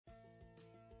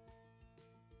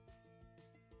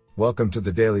Welcome to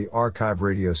the Daily Archive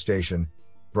radio station,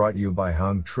 brought you by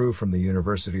Hung Tru from the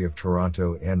University of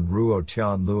Toronto and Ruo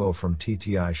Tian Luo from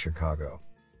TTI Chicago.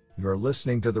 You are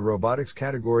listening to the robotics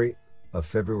category of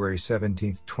February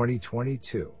 17,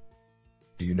 2022.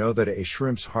 Do you know that a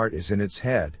shrimp's heart is in its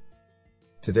head?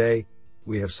 Today,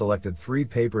 we have selected 3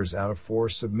 papers out of 4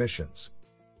 submissions.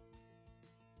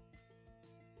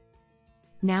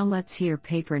 Now let's hear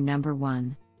paper number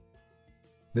 1.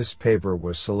 This paper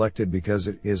was selected because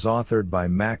it is authored by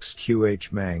Max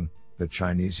Q.H. Meng, the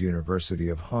Chinese University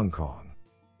of Hong Kong.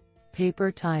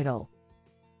 Paper title: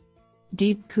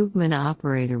 Deep Koopman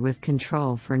Operator with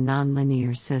Control for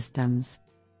Nonlinear Systems.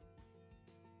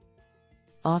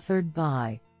 Authored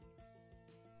by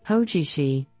Houji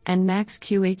Shi and Max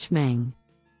Q.H. Meng.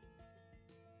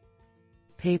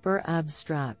 Paper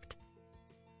abstract: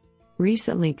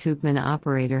 Recently, Koopman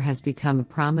Operator has become a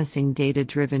promising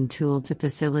data-driven tool to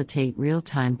facilitate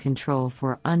real-time control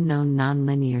for unknown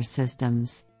nonlinear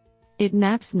systems. It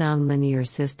maps nonlinear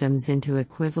systems into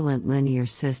equivalent linear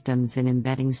systems in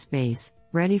embedding space,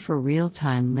 ready for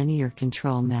real-time linear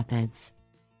control methods.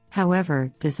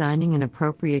 However, designing an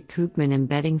appropriate Koopman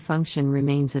embedding function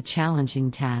remains a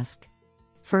challenging task.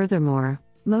 Furthermore,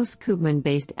 most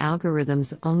Koopman-based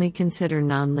algorithms only consider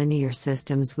nonlinear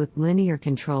systems with linear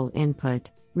control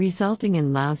input, resulting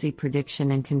in lousy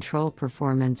prediction and control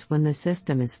performance when the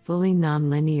system is fully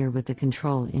nonlinear with the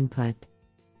control input.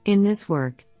 In this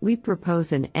work, we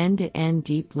propose an end-to-end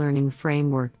deep learning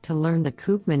framework to learn the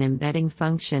Koopman embedding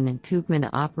function and Koopman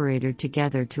operator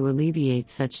together to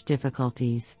alleviate such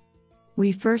difficulties.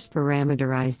 We first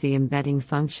parameterize the embedding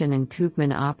function and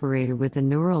Koopman operator with a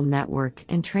neural network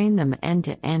and train them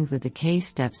end-to-end with the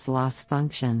k-steps loss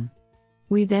function.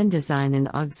 We then design an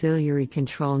auxiliary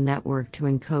control network to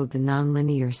encode the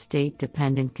nonlinear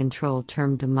state-dependent control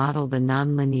term to model the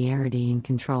nonlinearity in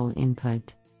control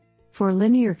input. For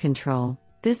linear control,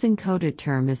 this encoded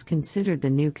term is considered the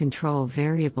new control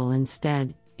variable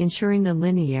instead, ensuring the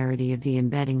linearity of the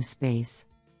embedding space.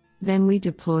 Then we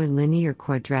deploy linear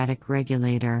quadratic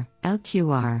regulator,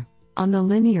 LQR, on the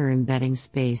linear embedding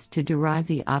space to derive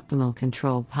the optimal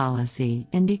control policy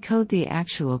and decode the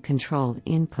actual control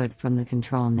input from the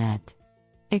control net.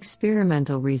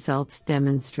 Experimental results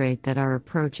demonstrate that our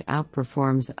approach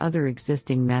outperforms other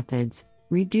existing methods,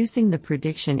 reducing the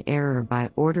prediction error by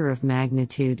order of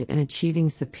magnitude and achieving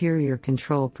superior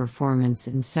control performance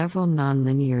in several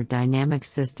nonlinear dynamic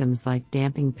systems like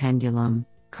damping pendulum,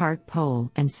 cart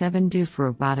pole, and 7DoF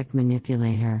robotic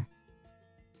manipulator.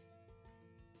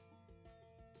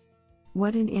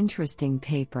 What an interesting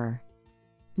paper.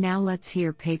 Now let's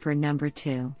hear paper number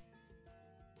 2.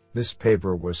 This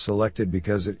paper was selected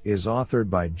because it is authored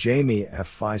by Jamie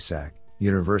F. Fisak,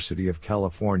 University of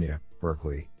California,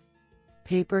 Berkeley.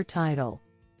 Paper title: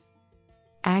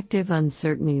 Active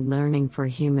Uncertainty Learning for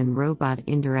Human-Robot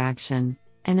Interaction,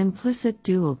 an Implicit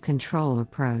Dual Control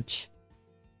Approach.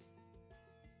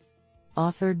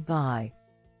 Authored by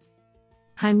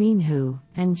Haimin Hu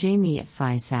and Jamie F.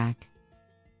 Fisak.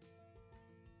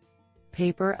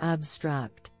 Paper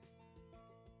abstract: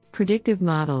 Predictive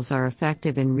models are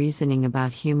effective in reasoning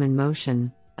about human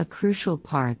motion, a crucial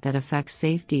part that affects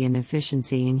safety and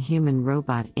efficiency in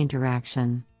human-robot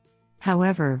interaction.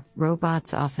 However,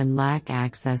 robots often lack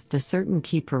access to certain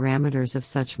key parameters of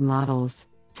such models,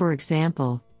 for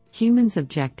example, humans'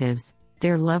 objectives,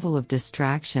 their level of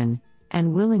distraction,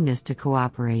 and willingness to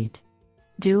cooperate.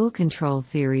 Dual control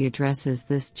theory addresses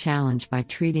this challenge by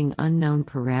treating unknown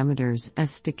parameters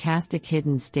as stochastic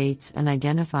hidden states and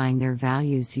identifying their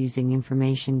values using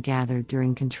information gathered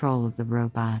during control of the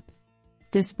robot.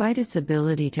 Despite its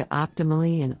ability to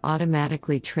optimally and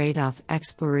automatically trade off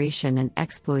exploration and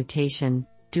exploitation,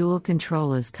 dual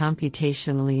control is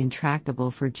computationally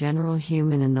intractable for general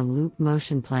human-in-the-loop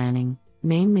motion planning,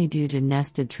 mainly due to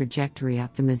nested trajectory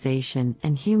optimization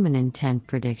and human intent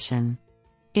prediction.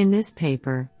 In this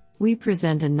paper, we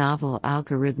present a novel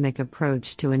algorithmic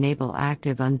approach to enable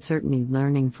active uncertainty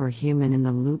learning for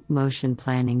human-in-the-loop motion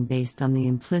planning based on the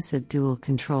implicit dual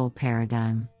control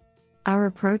paradigm. Our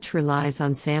approach relies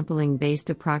on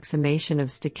sampling-based approximation of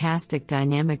stochastic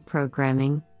dynamic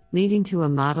programming, leading to a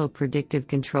model predictive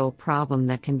control problem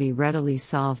that can be readily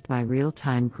solved by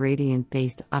real-time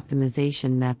gradient-based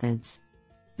optimization methods.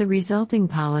 The resulting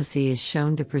policy is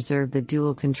shown to preserve the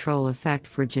dual control effect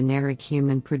for generic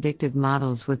human predictive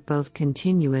models with both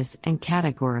continuous and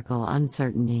categorical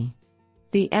uncertainty.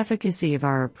 The efficacy of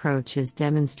our approach is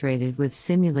demonstrated with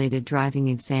simulated driving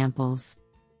examples.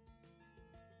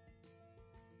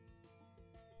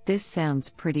 This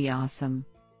sounds pretty awesome.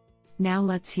 Now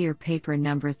let's hear paper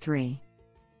number 3.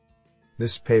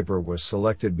 This paper was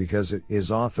selected because it is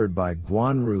authored by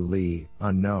Guanru Li,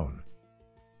 unknown.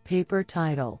 Paper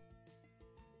title: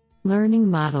 Learning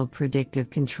Model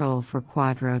Predictive Control for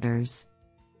Quadrotors.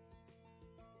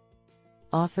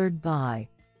 Authored by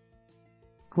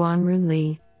Guanru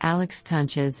Li, Alex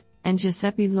Tunches, and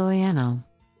Giuseppe Loiano.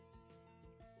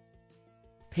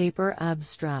 Paper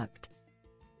abstract: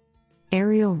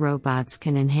 Aerial robots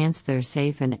can enhance their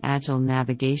safe and agile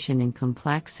navigation in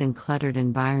complex and cluttered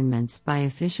environments by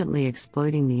efficiently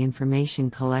exploiting the information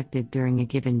collected during a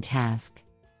given task.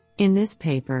 In this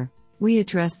paper, we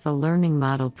address the learning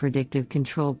model predictive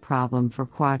control problem for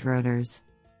quadrotors.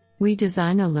 We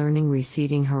design a learning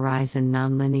receding horizon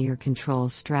nonlinear control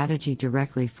strategy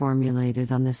directly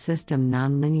formulated on the system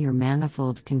nonlinear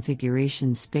manifold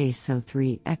configuration space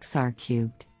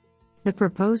SO3XR3. The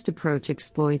proposed approach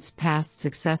exploits past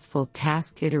successful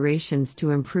task iterations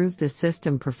to improve the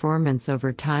system performance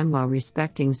over time while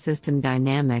respecting system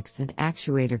dynamics and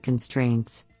actuator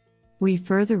constraints. We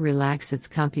further relax its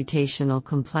computational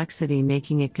complexity,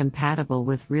 making it compatible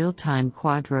with real-time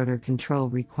quadrotor control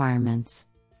requirements.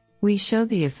 We show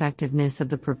the effectiveness of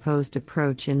the proposed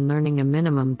approach in learning a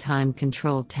minimum time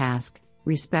control task,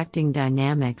 respecting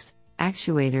dynamics,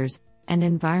 actuators, and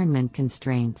environment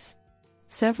constraints.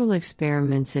 Several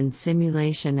experiments in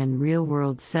simulation and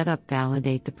real-world setup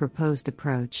validate the proposed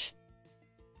approach.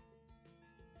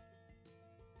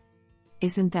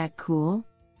 Isn't that cool?